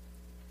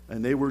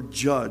 And they were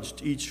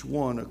judged, each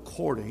one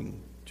according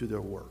to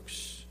their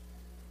works.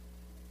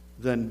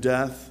 Then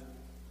death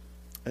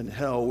and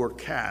hell were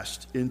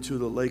cast into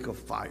the lake of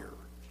fire,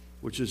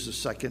 which is the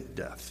second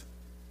death.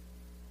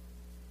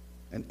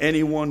 And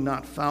anyone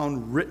not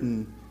found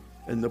written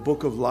in the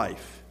book of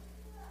life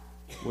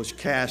was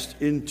cast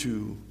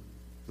into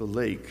the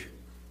lake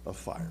of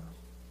fire.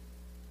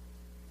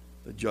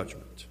 The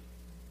judgment.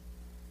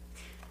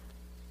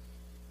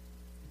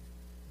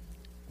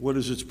 What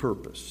is its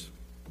purpose?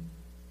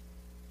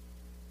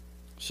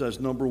 It says,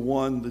 number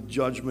one, the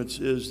judgments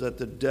is that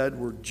the dead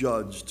were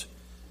judged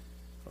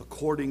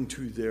according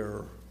to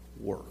their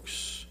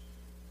works.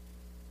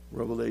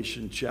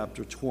 Revelation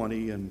chapter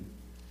 20 and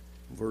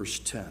verse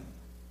 12.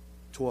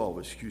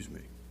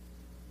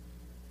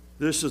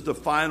 This is the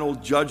final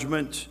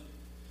judgment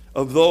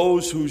of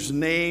those whose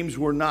names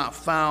were not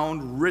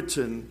found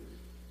written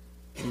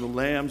in the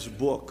Lamb's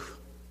book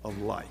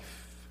of life.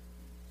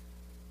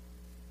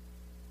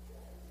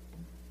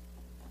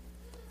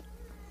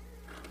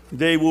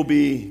 They will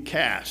be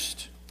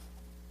cast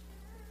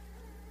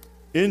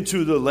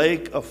into the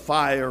lake of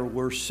fire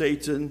where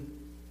Satan,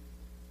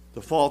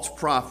 the false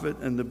prophet,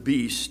 and the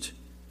beast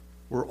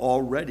were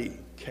already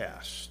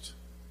cast.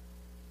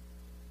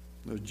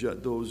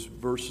 Those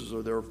verses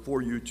are there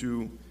for you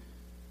to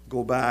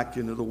go back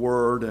into the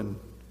Word and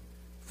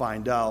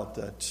find out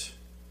that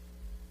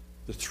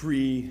the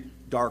three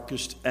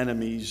darkest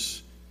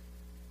enemies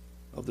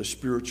of the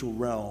spiritual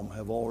realm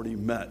have already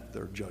met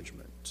their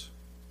judgment.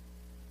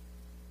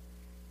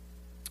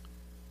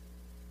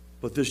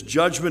 But this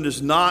judgment is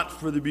not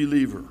for the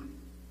believer.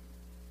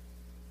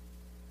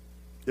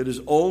 It is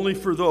only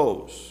for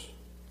those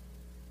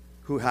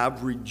who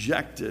have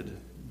rejected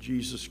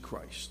Jesus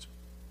Christ.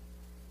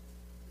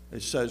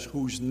 It says,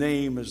 whose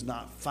name is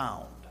not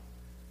found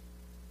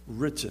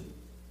written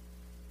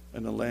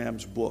in the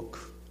Lamb's book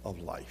of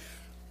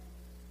life.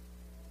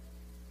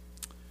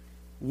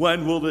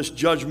 When will this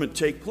judgment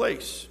take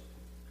place?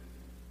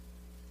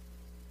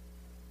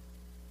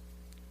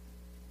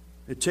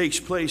 It takes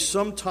place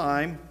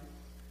sometime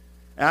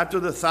after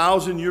the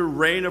 1,000-year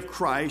reign of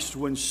Christ,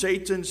 when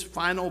Satan's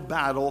final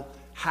battle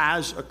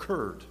has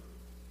occurred.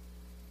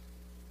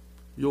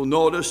 You'll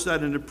notice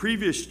that in the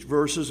previous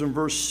verses, in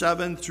verse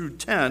 7 through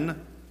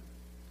 10,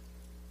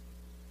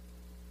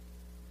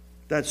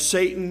 that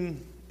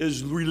Satan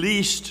is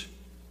released.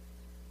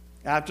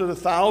 After the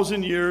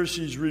 1,000 years,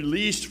 he's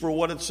released for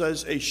what it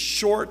says, a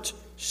short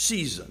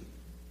season.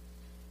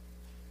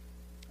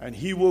 And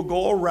he will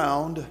go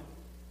around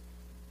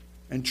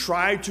and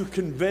try to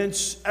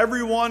convince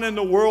everyone in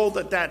the world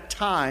at that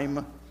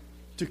time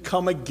to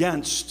come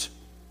against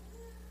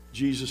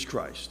Jesus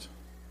Christ.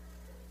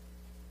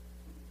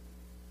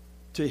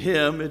 To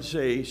him, it's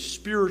a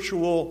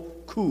spiritual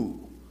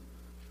coup.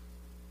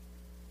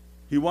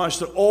 He wants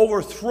to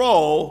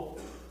overthrow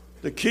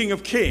the King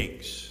of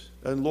Kings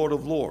and Lord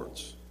of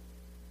Lords.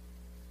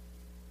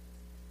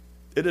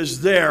 It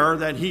is there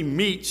that he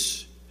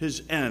meets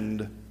his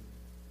end,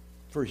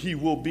 for he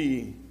will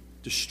be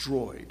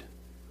destroyed.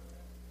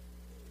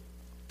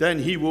 Then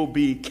he will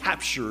be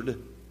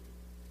captured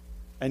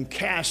and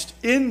cast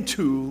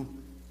into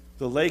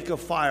the lake of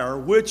fire,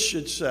 which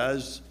it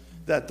says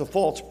that the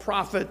false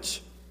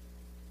prophet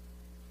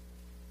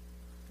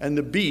and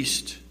the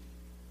beast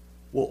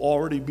will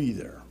already be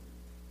there.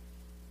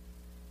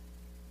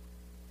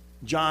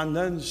 John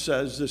then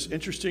says this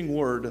interesting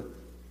word,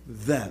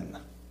 then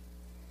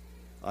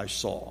I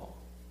saw.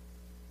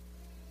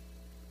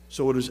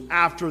 So it is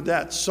after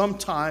that,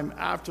 sometime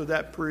after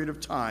that period of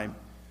time,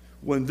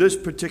 when this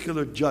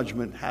particular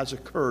judgment has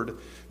occurred.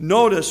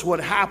 Notice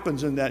what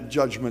happens in that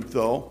judgment,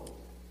 though.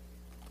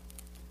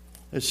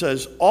 It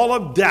says, all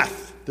of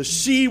death, the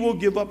sea will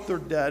give up their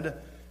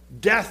dead,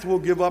 death will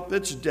give up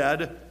its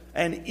dead,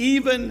 and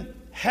even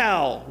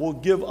hell will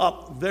give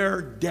up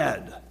their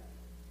dead.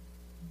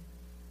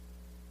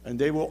 And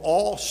they will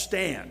all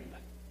stand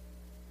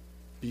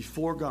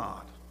before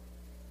God,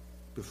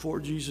 before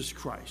Jesus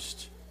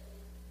Christ,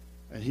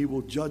 and he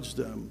will judge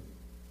them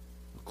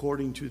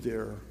according to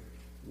their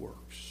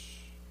works.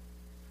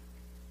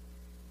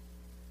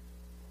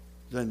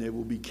 Then they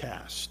will be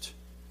cast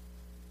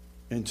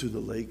into the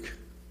lake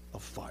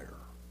of fire.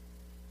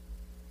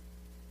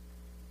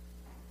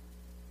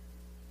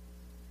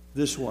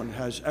 This one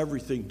has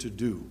everything to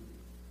do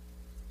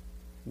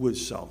with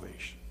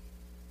salvation.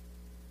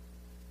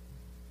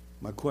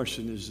 My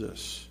question is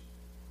this: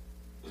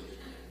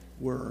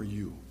 where are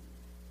you?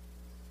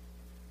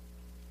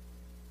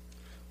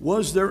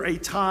 Was there a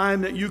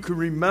time that you can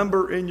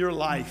remember in your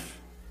life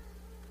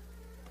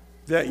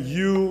that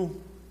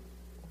you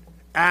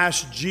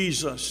asked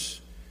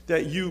Jesus,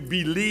 that you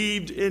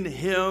believed in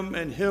him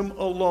and him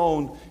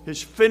alone,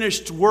 his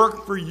finished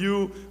work for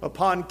you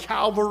upon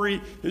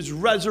Calvary, his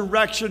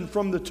resurrection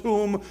from the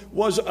tomb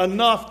was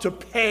enough to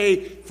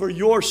pay for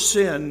your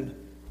sin.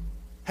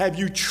 Have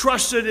you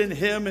trusted in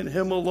him and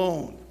him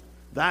alone?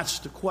 That's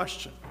the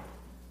question.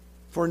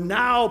 For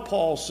now,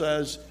 Paul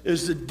says,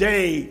 is the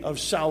day of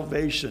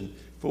salvation,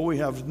 for we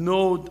have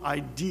no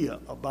idea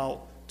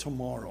about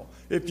tomorrow.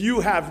 If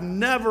you have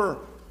never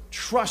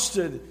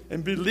trusted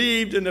and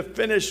believed in the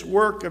finished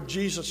work of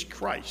Jesus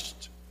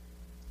Christ,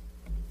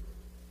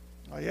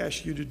 I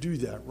ask you to do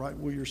that right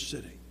where you're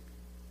sitting.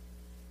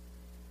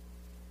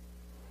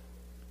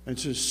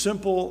 It's as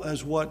simple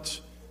as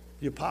what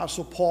the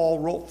Apostle Paul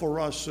wrote for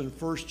us in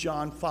 1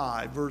 John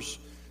 5, verse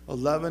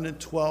 11 and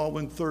 12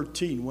 and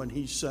 13, when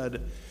he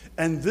said,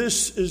 "And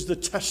this is the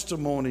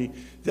testimony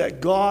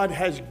that God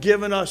has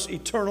given us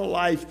eternal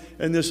life,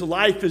 and this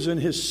life is in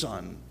his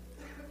Son.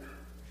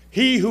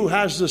 He who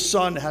has the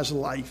Son has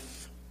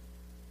life.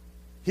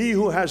 He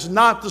who has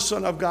not the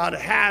Son of God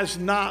has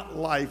not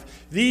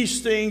life.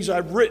 These things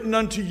I've written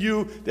unto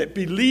you that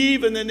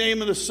believe in the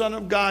name of the Son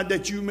of God,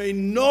 that you may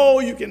know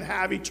you can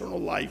have eternal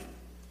life,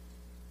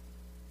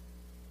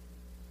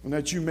 and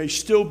that you may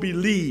still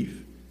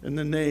believe in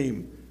the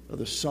name of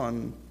the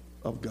Son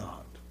of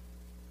God."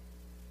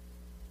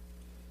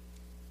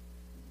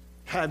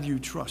 Have you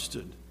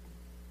trusted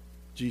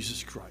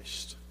Jesus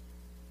Christ?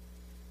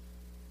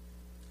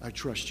 I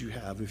trust you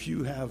have. If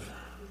you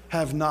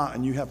have not,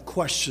 and you have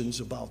questions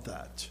about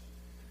that,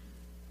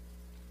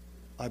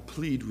 I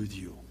plead with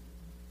you,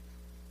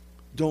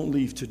 don't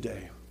leave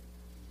today.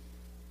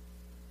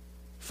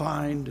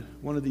 Find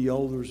one of the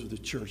elders of the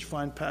church,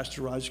 find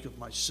Pastor Isaac or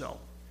myself,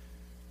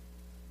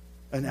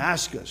 and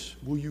ask us,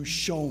 will you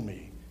show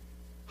me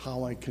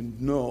how I can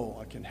know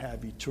I can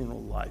have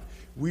eternal life?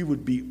 We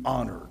would be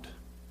honored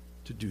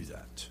to do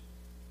that.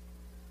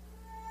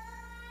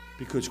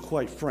 Because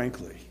quite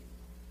frankly,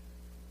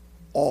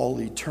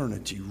 all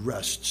eternity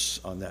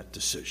rests on that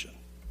decision.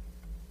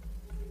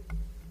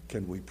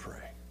 Can we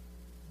pray?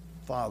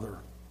 Father,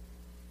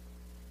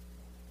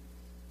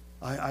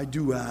 I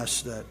do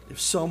ask that if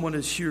someone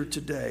is here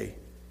today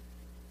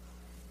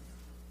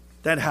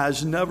that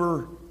has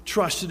never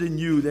trusted in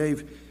you,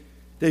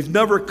 they've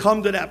never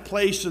come to that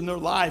place in their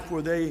life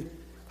where they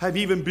have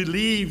even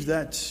believed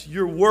that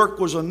your work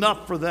was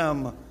enough for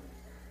them,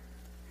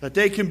 that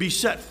they can be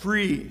set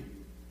free.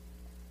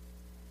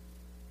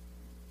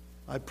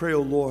 I pray,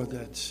 O Lord,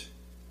 that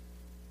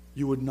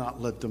you would not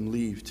let them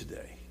leave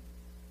today.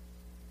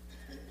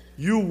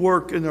 You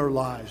work in their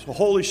lives. The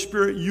Holy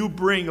Spirit, you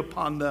bring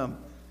upon them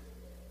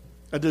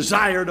a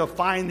desire to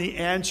find the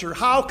answer.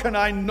 How can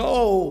I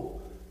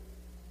know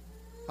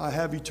I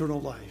have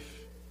eternal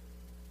life?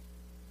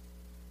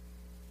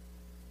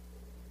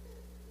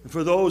 And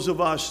for those of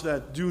us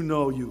that do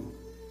know you,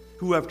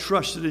 who have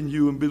trusted in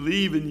you and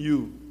believe in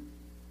you,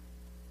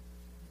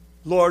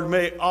 Lord,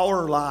 may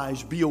our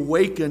lives be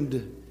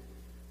awakened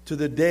to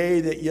the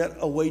day that yet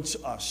awaits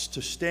us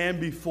to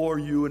stand before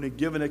you and to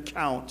give an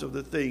account of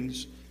the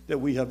things that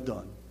we have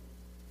done.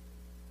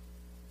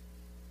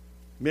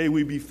 May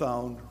we be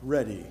found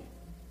ready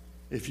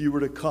if you were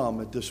to come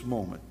at this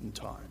moment in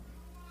time.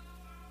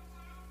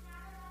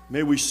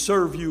 May we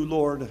serve you,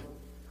 Lord,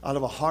 out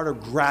of a heart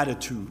of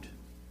gratitude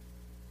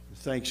and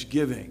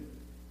thanksgiving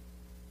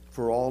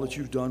for all that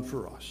you've done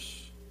for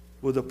us,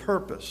 with a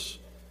purpose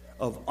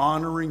of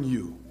honoring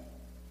you.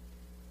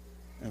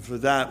 And for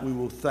that we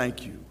will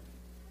thank you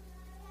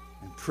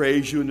and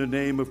praise you in the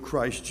name of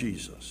Christ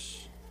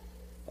Jesus.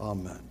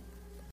 Amen.